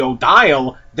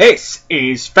Dial, this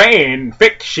is Fan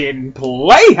Fiction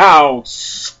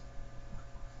Playhouse!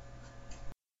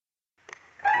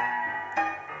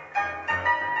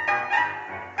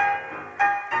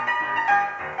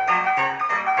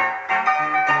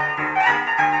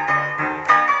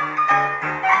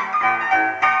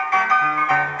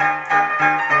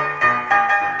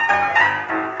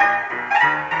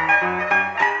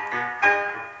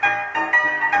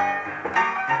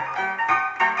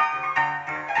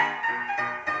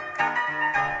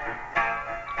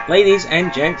 Ladies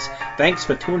and gents, thanks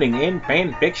for tuning in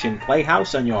Fan Fiction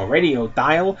Playhouse on your radio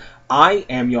dial. I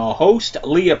am your host,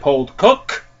 Leopold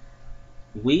Cook.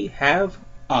 We have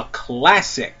a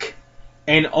classic,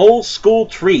 an old school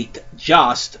treat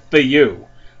just for you.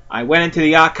 I went into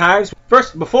the archives.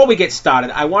 First, before we get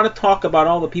started, I want to talk about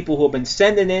all the people who have been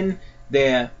sending in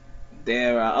their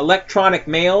electronic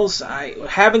mails. I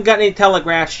haven't got any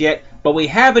telegraphs yet, but we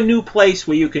have a new place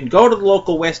where you can go to the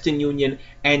local Western Union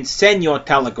and send your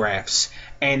telegraphs.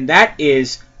 And that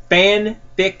is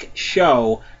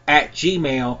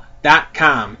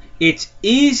fanficshow@gmail.com. It's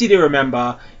easy to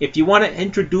remember. If you want to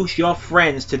introduce your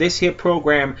friends to this here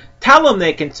program, tell them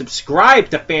they can subscribe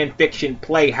to Fanfiction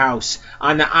Playhouse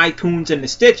on the iTunes and the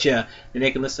Stitcher, and they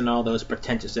can listen to all those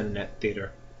pretentious internet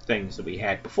theater things that we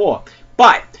had before.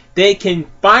 But they can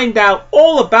find out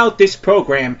all about this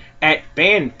program at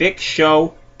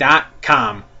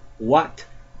fanficshow.com. What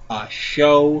a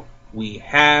show we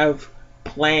have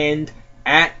planned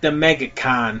at the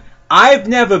MegaCon. I've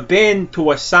never been to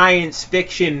a science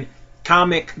fiction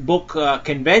comic book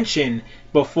convention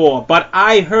before, but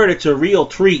I heard it's a real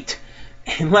treat.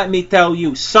 And let me tell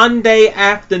you, Sunday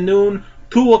afternoon,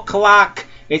 2 o'clock,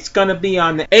 it's going to be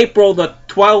on April the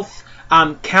 12th.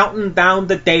 I'm counting down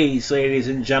the days, ladies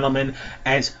and gentlemen,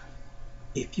 as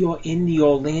if you're in the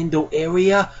Orlando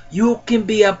area, you can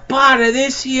be a part of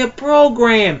this here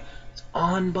program. It's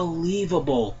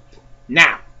unbelievable.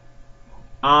 Now,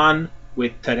 on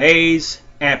with today's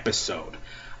episode.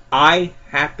 I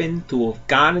happen to have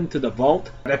gone into the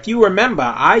vault. If you remember,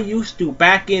 I used to,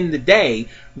 back in the day,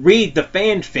 read the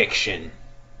fan fiction.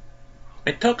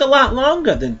 It took a lot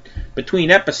longer between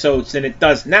episodes than it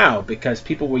does now because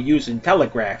people were using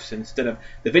telegraphs instead of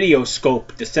the video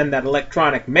scope to send that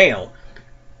electronic mail.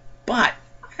 But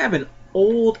I have an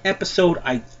old episode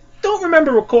I don't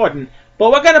remember recording,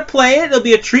 but we're going to play it. It'll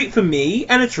be a treat for me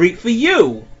and a treat for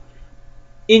you.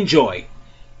 Enjoy.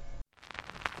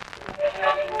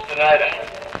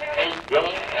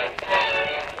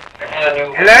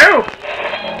 Hello?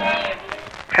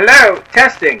 Hello?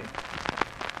 Testing.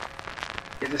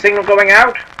 Is the signal going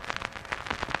out?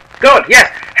 Good,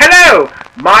 yes. Hello!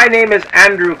 My name is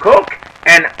Andrew Cook,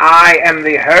 and I am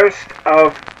the host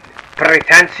of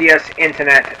Pretentious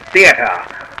Internet Theater.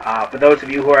 For those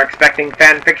of you who are expecting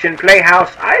Fanfiction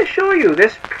Playhouse, I assure you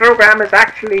this program is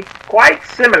actually quite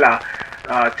similar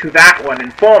to that one in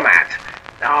format.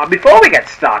 Before we get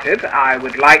started, I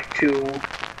would like to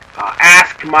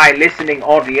ask my listening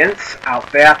audience out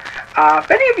there,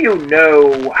 if any of you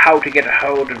know how to get a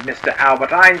hold of Mr.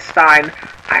 Albert Einstein,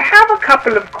 I have a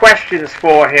couple of questions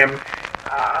for him.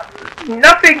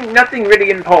 Nothing really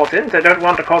important. I don't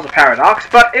want to cause a paradox,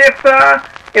 but if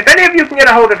any of you can get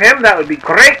a hold of him, that would be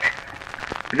great.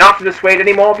 Not to dissuade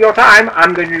any more of your time,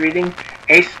 I'm going to be reading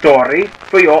a story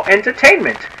for your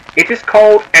entertainment. It is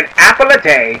called An Apple a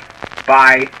Day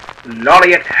by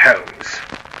Laureate Holmes.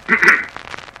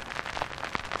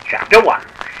 Chapter 1,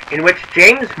 in which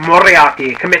James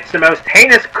Moriarty commits the most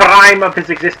heinous crime of his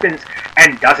existence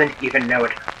and doesn't even know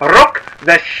it. Rook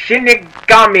the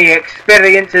Shinigami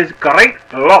experiences great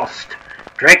loss.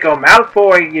 Draco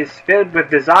Malfoy is filled with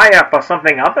desire for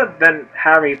something other than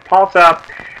Harry Potter,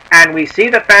 and we see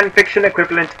the fanfiction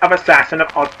equivalent of Assassin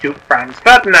of Odd-Duke Franz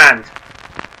Ferdinand.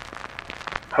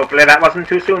 Hopefully that wasn't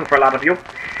too soon for a lot of you.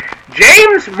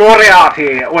 James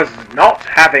Moriarty was not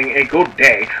having a good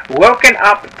day. Woken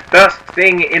up first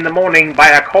thing in the morning by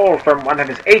a call from one of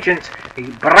his agents,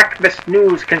 the breakfast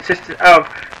news consisted of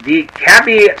the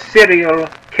cabbie serial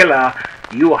killer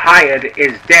you hired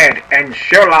is dead and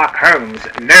Sherlock Holmes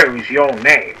knows your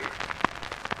name.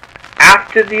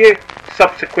 After the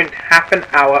subsequent half an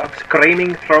hour of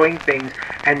screaming, throwing things,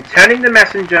 and turning the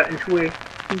messenger into a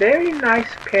very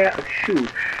nice pair of shoes,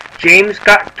 James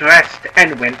got dressed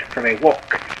and went for a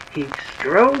walk. He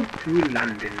strolled through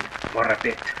London for a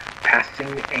bit,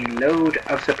 passing a load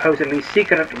of supposedly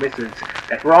secret wizards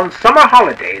that were on summer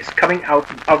holidays coming out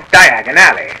of Diagon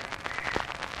Alley.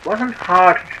 wasn't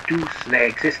hard to deduce their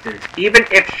existence, even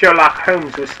if Sherlock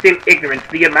Holmes was still ignorant.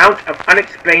 The amount of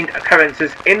unexplained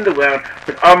occurrences in the world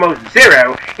was almost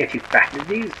zero if you factored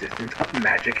the existence of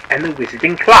magic and the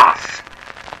wizarding class.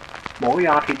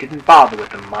 Moriarty didn't bother with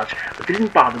them much, but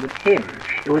didn't bother with him.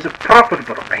 It was a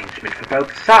profitable arrangement for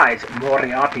both sides.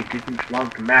 Moriarty didn't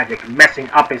want magic messing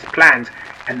up his plans,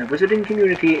 and the wizarding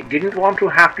community didn't want to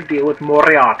have to deal with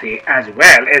Moriarty as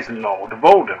well as Lord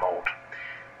Voldemort.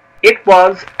 It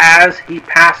was as he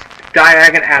passed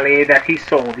Diagon Alley that he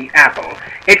saw the apple.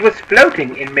 It was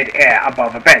floating in mid-air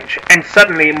above a bench, and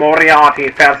suddenly Moriarty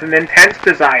felt an intense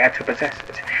desire to possess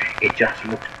it. It just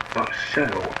looked so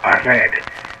red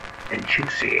and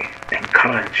juicy and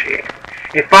crunchy.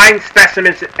 A fine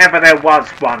specimen if ever there was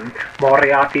one.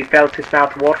 Moriarty felt his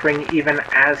mouth watering even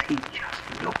as he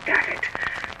just looked at it,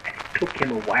 and it took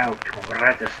him a while to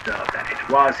register that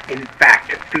it was in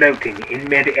fact floating in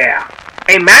mid-air.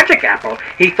 A magic apple,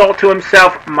 he thought to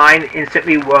himself, mind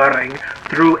instantly whirring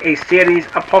through a series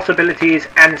of possibilities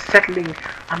and settling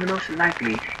on the most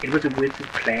likely. It was a wizard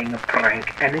playing a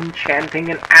prank and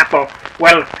enchanting an apple.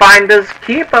 Well, finders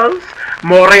keepers.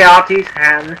 Moriarty's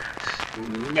hand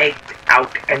snaked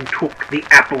out and took the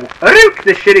apple. Rook,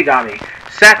 the Shinigami,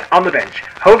 sat on the bench,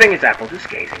 holding his apple, just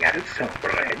gazing at it, so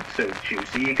red, so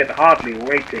juicy, he could hardly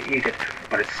wait to eat it,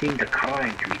 but it seemed a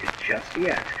crime to eat it just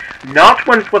yet. Not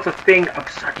when it was a thing of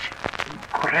such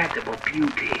incredible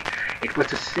beauty. It was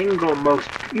the single most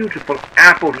beautiful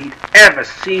apple he'd ever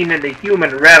seen in the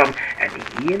human realm, and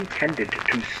he intended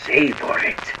to savor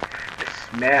it.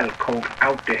 The smell called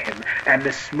out to him, and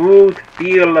the smooth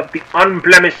feel of the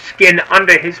unblemished skin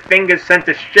under his fingers sent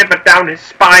a shiver down his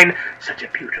spine. Such a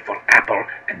beautiful apple.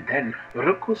 And then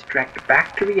Rook was dragged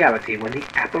back to reality when the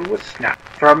apple was snapped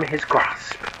from his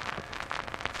grasp.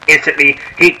 Instantly,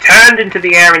 he turned into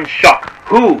the air in shock.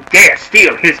 Who dare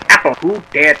steal his apple? Who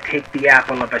dare take the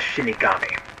apple of a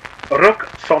Shinigami? Rook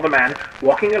saw the man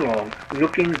walking along,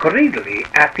 looking greedily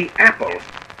at the apple.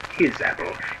 His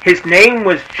apple. His name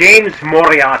was James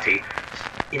Moriarty.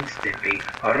 Instantly,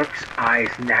 Rook's eyes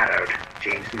narrowed.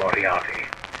 James Moriarty,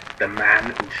 the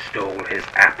man who stole his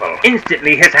apple.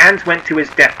 Instantly, his hands went to his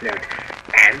death note,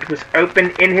 and was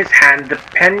open in his hand, the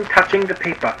pen touching the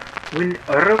paper, when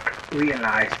Rook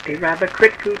realized a rather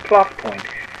critical plot point.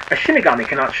 A Shinigami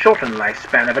cannot shorten the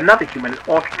lifespan of another human in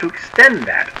order to extend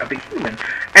that of a human,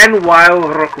 and while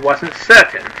Rook wasn't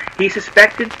certain, he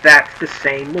suspected that the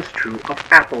same was true of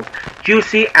apples.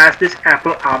 Juicy as this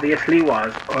apple obviously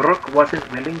was, Rook wasn't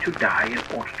willing to die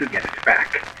in order to get it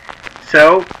back.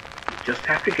 So, he'd just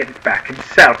have to get it back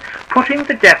himself, putting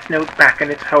the death note back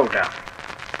in its holder.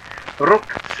 Rook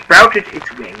sprouted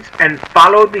its wings and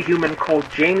followed the human called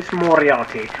James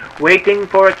Moriarty, waiting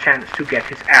for a chance to get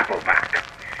his apple back.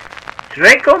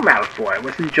 Draco Malfoy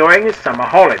was enjoying his summer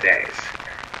holidays.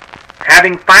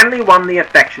 Having finally won the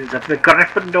affections of the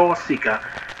Gryffindor seeker,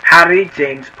 Harry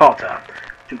James Potter,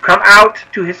 to come out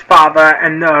to his father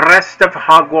and the rest of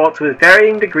Hogwarts with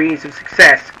varying degrees of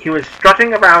success, he was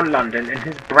strutting around London in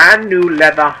his brand new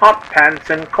leather hot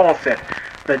pants and corset.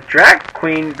 The drag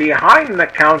queen behind the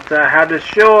counter had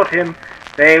assured him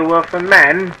they were for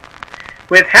men,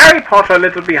 with Harry Potter a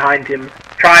little behind him,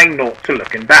 trying not to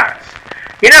look embarrassed.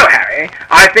 You know, Harry,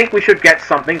 I think we should get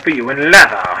something for you in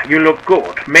leather. You look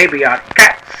good. Maybe a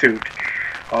cat suit.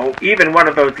 Oh, even one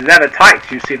of those leather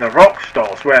tights you see the rock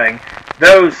stars wearing.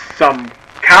 Those, some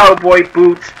cowboy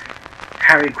boots.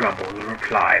 Harry grumbled a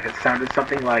reply that sounded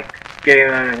something like, getting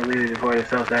out and leaving before the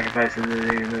self-sacrifice and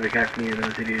the catch me in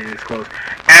the city is close.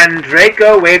 And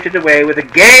Draco waved it away with a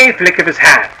gay flick of his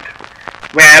hand.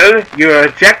 Well, you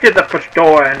rejected the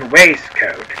fedora and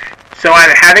waistcoat, so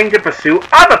I'm having to pursue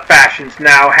other fashions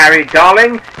now, Harry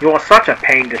darling. You're such a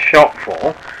pain to shop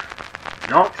for.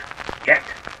 Not yet.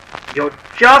 You're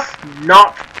just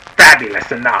not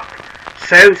fabulous enough.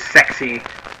 So sexy,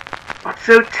 but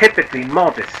so typically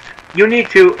modest. You need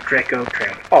to... Draco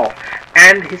trailed off,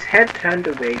 and his head turned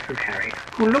away from Harry,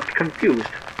 who looked confused.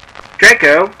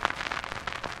 Draco?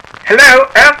 Hello,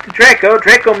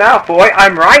 Draco Malfoy,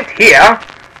 I'm right here.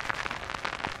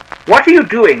 What are you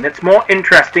doing that's more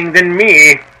interesting than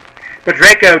me? But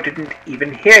Draco didn't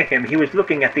even hear him. He was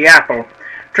looking at the apple.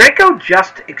 Draco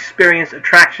just experienced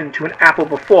attraction to an apple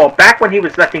before, back when he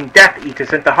was letting Death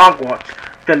Eaters into Hogwarts.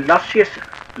 The luscious,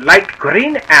 light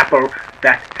green apple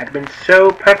that had been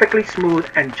so perfectly smooth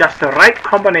and just the right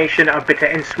combination of bitter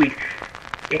and sweet.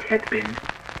 It had been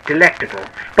delectable.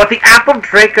 But the apple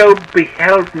Draco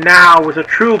beheld now was a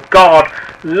true god,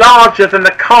 larger than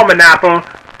the common apple,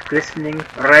 glistening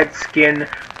red skin,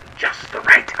 just the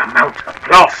right amount of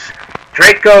gloss.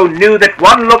 Draco knew that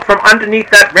one look from underneath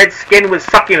that red skin was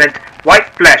succulent, white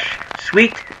flesh,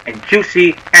 sweet and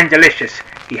juicy and delicious.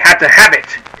 He had to have it.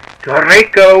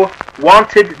 Draco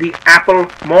wanted the apple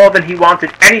more than he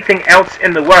wanted anything else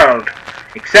in the world,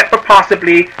 except for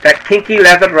possibly that kinky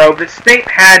leather robe that Snape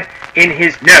had in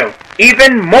his... No,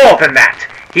 even more than that.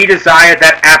 He desired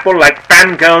that apple like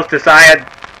fangirls desired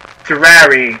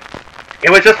Terrari. It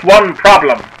was just one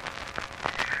problem.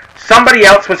 Somebody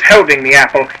else was holding the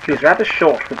apple. He was rather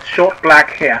short, with short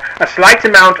black hair, a slight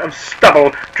amount of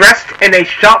stubble, dressed in a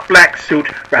sharp black suit,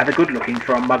 rather good-looking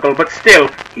for a muggle, but still,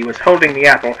 he was holding the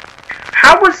apple.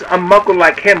 How was a muggle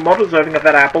like him more deserving of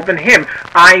that apple than him?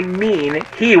 I mean,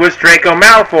 he was Draco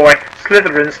Malfoy,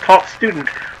 Slytherin's top student,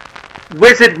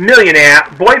 wizard millionaire,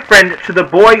 boyfriend to the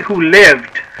boy who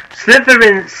lived,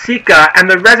 Slytherin seeker, and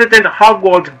the resident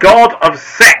Hogwarts god of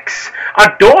sex.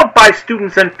 Adored by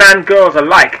students and fangirls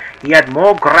alike, he had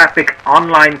more graphic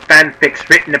online fanfics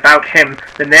written about him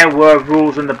than there were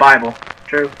rules in the Bible.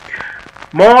 True.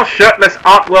 More shirtless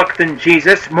artwork than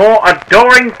Jesus, more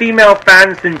adoring female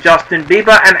fans than Justin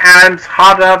Bieber, and arms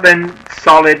harder than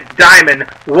solid diamond.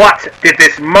 What did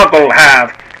this muggle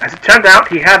have? As it turned out,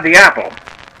 he had the apple.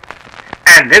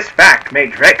 And this fact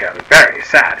made Draco very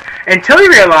sad, until he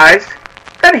realized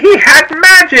that he had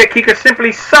magic. He could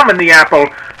simply summon the apple.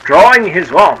 Drawing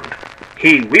his wand,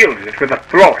 he wielded it with a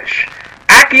flourish.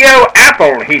 Accio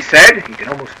apple, he said. He could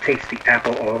almost taste the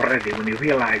apple already when he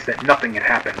realized that nothing had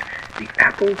happened. The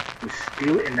apple was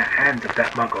still in the hands of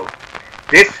that muggle.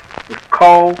 This would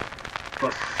call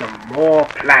for some more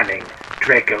planning,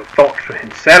 Draco thought to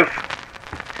himself.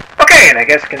 Okay, and I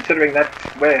guess considering that's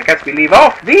where I guess we leave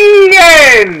off, the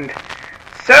end!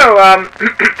 So,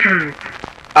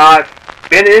 it's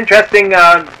been an interesting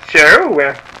show.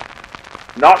 We're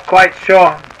not quite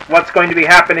sure what's going to be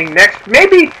happening next.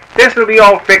 Maybe this will be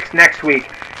all fixed next week.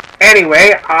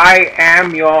 Anyway, I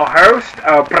am your host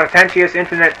of Pretentious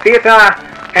Internet Theater,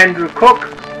 Andrew Cook.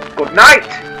 Good night,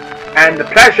 and the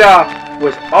pleasure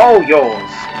was all yours.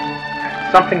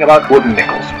 Something about wooden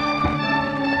nickels.